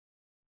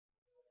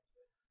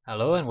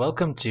Hello and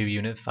welcome to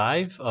Unit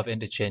 5 of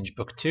Interchange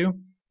Book 2,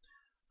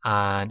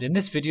 and in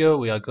this video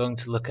we are going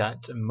to look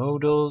at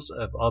modals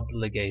of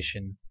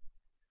obligation.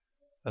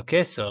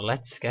 Okay, so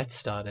let's get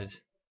started.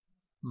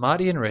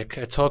 Marty and Rick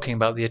are talking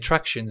about the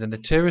attractions in the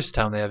tourist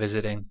town they are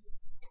visiting.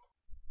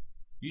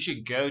 You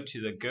should go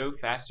to the Go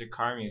Faster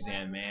Car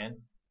Museum, man.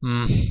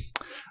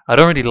 I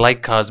don't really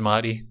like cars,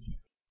 Marty.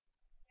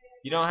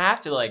 You don't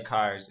have to like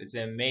cars. It's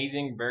an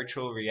amazing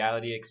virtual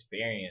reality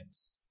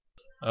experience.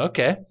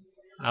 Okay,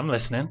 I'm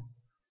listening.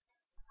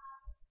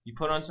 You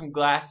put on some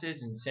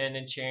glasses and sit in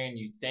a chair and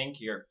you think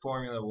you're a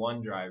Formula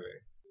One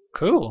driver.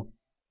 Cool.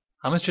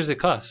 How much does it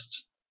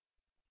cost?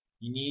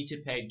 You need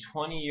to pay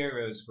 20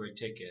 euros for a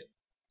ticket.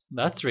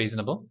 That's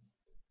reasonable.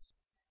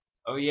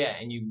 Oh yeah,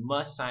 and you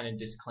must sign a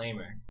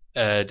disclaimer.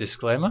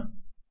 Disclaimer?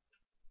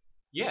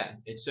 Yeah,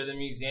 it's so the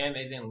museum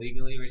isn't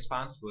legally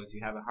responsible if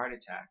you have a heart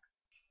attack.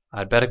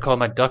 I'd better call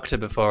my doctor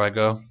before I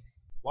go.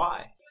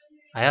 Why?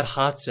 I had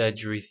heart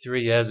surgery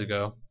 3 years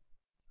ago.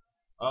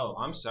 Oh,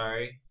 I'm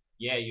sorry.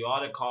 Yeah, you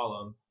ought to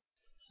call him.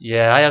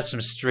 Yeah, I have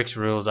some strict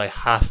rules I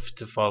have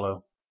to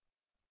follow.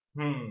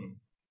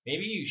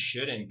 Maybe you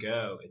shouldn't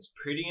go. It's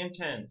pretty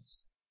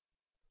intense.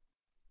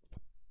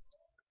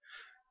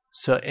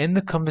 So in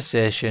the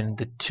conversation,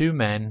 the two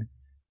men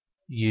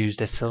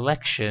used a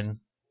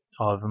selection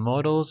of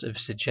modals of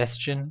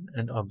suggestion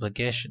and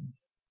obligation.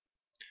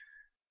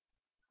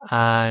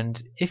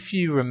 And if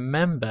you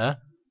remember,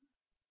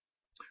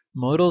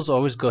 modals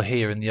always go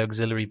here in the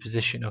auxiliary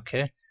position,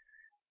 okay?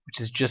 Which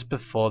is just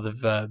before the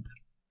verb.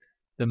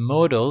 The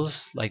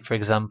modals, like for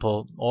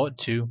example, ought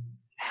to,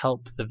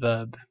 help the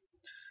verb.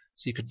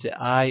 So you could say,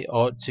 I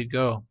ought to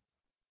go.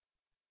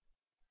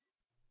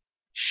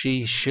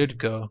 She should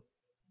go.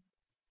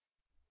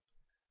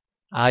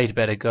 I'd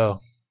better go.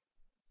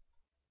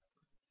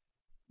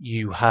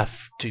 You have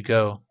to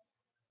go.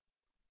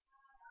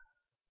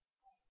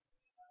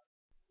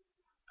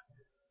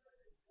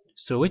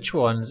 So which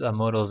ones are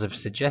modals of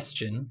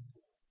suggestion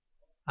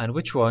and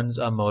which ones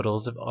are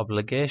modals of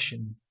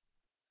obligation?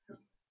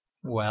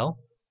 Well,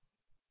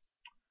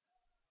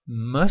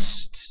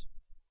 must,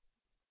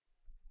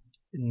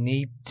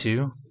 need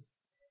to,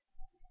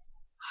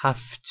 have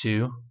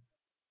to,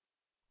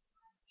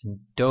 and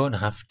don't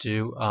have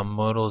to are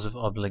modals of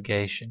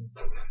obligation.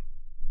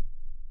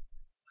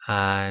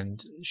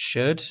 And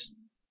should,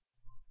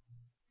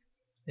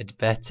 it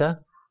better,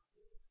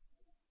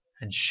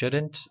 and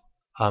shouldn't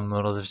are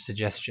modals of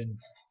suggestion.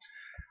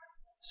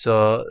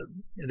 So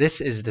this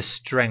is the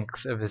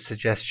strength of a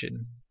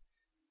suggestion.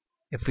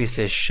 If we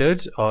say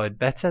should or it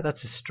better,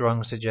 that's a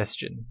strong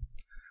suggestion.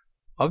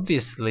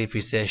 Obviously, if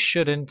we say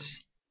shouldn't,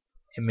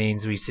 it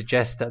means we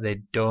suggest that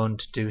they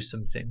don't do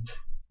something.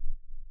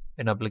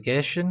 An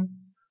obligation,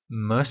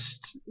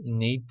 must,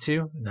 need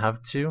to, and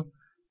have to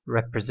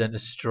represent a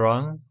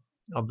strong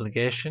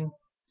obligation.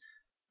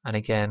 And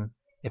again,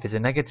 if it's a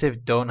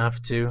negative, don't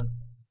have to,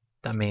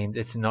 that means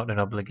it's not an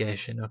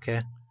obligation,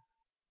 okay?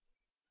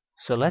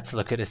 So let's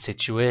look at a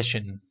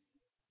situation.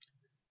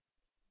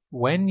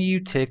 When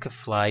you take a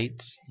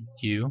flight,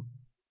 you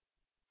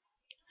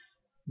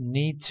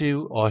need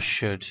to or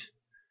should.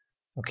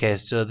 Okay,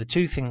 so the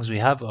two things we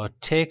have are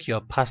take your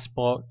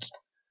passport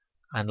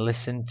and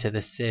listen to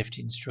the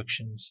safety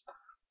instructions.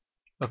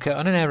 Okay,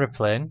 on an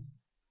aeroplane,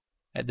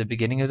 at the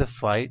beginning of the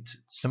flight,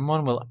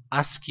 someone will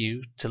ask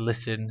you to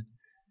listen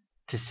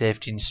to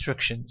safety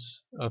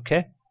instructions,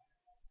 okay?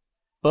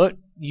 But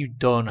you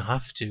don't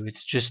have to,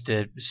 it's just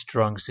a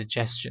strong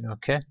suggestion,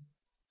 okay?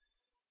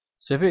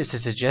 So if it's a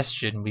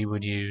suggestion, we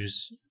would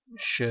use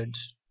should.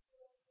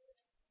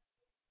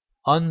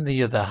 On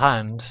the other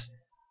hand,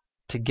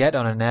 to get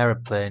on an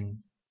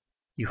aeroplane,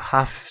 you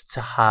have to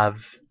have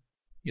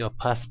your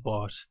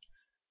passport.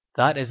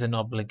 That is an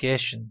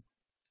obligation.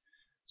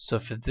 So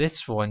for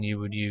this one, you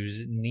would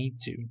use need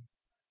to.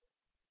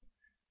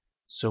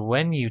 So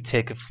when you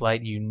take a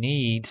flight, you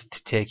need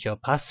to take your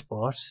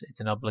passport. It's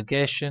an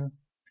obligation.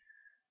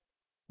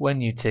 When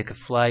you take a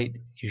flight,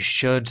 you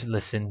should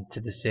listen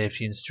to the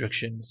safety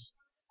instructions.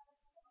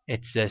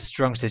 It's a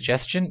strong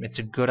suggestion, it's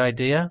a good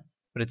idea,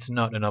 but it's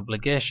not an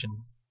obligation.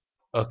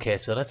 Okay,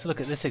 so let's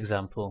look at this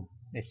example.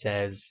 It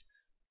says,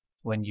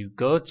 when you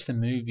go to the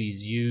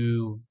movies,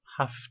 you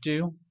have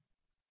to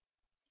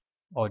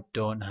or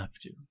don't have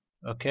to.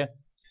 Okay,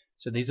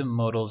 so these are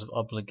modals of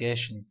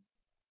obligation.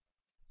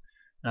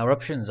 Now our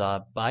options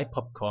are buy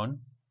popcorn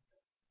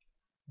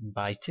and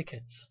buy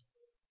tickets.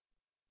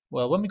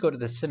 Well, when we go to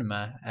the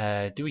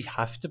cinema, do we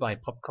have to buy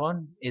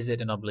popcorn? Is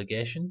it an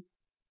obligation?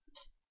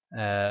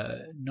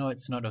 No,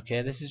 it's not.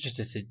 Okay, this is just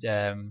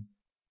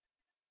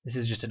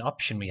an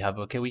option we have.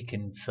 Okay, we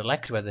can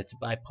select whether to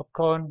buy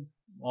popcorn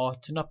or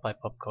to not buy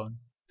popcorn.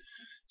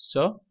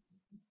 So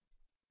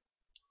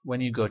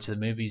when you go to the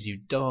movies, you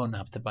don't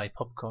have to buy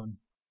popcorn.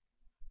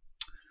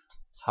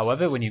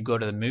 However, when you go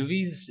to the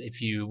movies,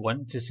 if you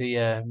want to see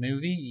a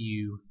movie,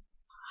 you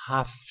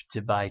have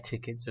to buy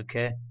tickets.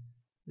 Okay,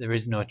 there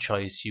is no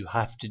choice. You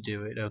have to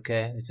do it.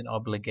 Okay, it's an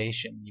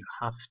obligation. You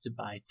have to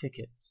buy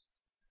tickets.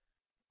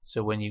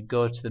 So when you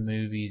go to the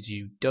movies,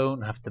 you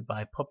don't have to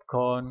buy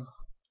popcorn.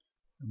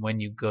 And when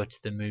you go to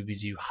the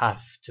movies, you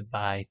have to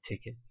buy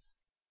tickets.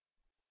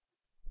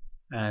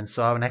 And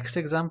so our next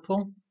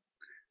example,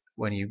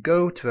 when you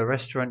go to a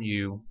restaurant,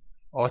 you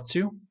ought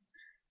to,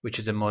 which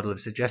is a modal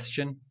of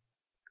suggestion,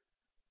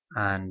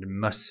 and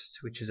must,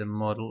 which is a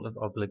modal of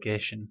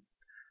obligation.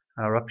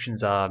 Our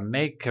options are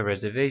make a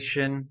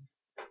reservation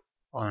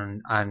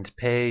and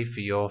pay for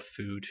your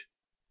food.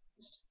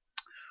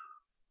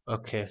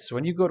 Okay, so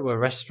when you go to a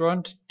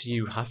restaurant, do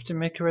you have to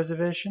make a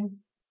reservation?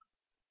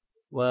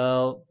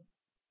 Well,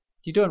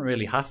 you don't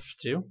really have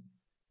to.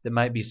 There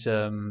might be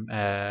some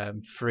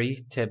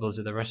free tables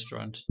at the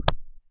restaurant.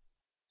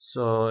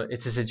 So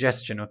it's a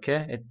suggestion,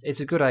 okay? It's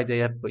a good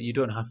idea, but you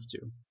don't have to.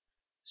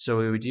 So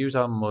we would use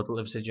our modal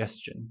of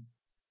suggestion.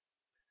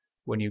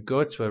 When you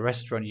go to a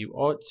restaurant, you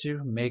ought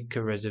to make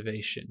a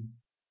reservation.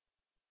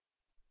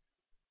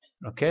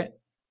 Okay?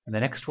 And the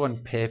next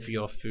one, pay for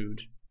your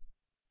food.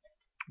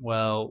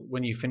 Well,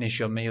 when you finish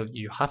your meal,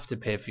 you have to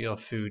pay for your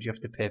food. You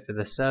have to pay for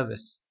the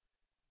service.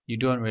 You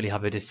don't really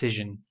have a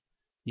decision.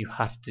 You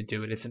have to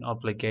do it. It's an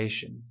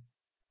obligation.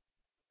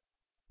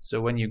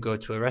 So when you go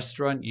to a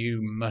restaurant, you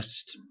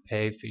must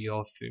pay for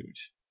your food.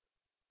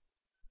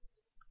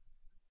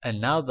 And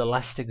now the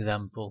last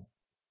example.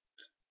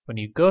 When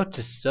you go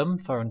to some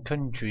foreign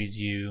countries,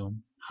 you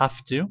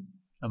have to,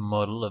 a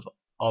modal of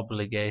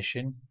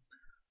obligation,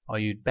 or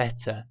you'd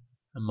better,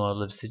 a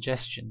modal of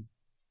suggestion.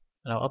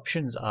 And our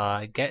options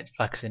are get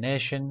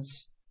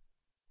vaccinations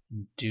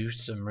and do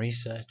some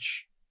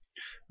research.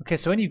 Okay,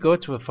 so when you go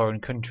to a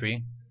foreign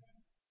country,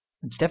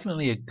 it's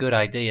definitely a good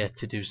idea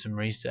to do some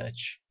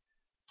research,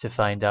 to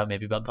find out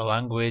maybe about the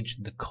language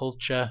and the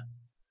culture,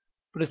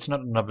 but it's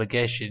not an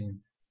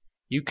obligation.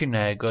 You can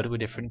go to a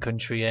different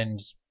country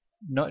and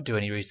not do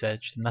any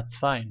research, then that's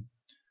fine.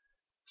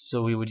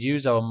 So we would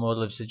use our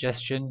modal of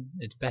suggestion,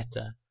 it's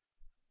better.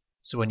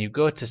 So when you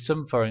go to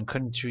some foreign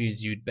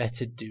countries, you'd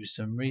better do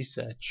some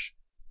research.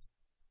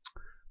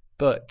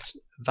 But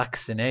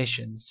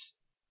vaccinations,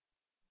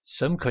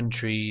 some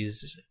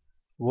countries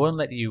won't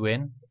let you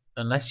in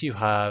unless you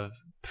have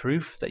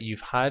proof that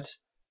you've had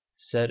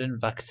certain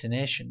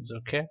vaccinations,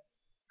 okay?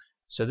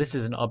 So this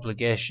is an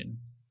obligation.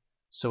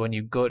 So when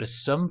you go to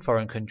some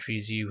foreign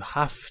countries, you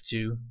have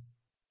to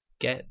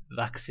get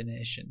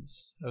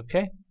vaccinations,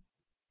 okay?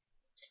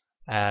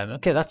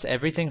 Okay, that's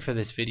everything for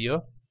this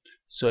video.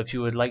 So if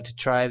you would like to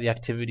try the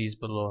activities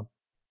below,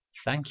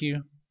 thank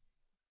you.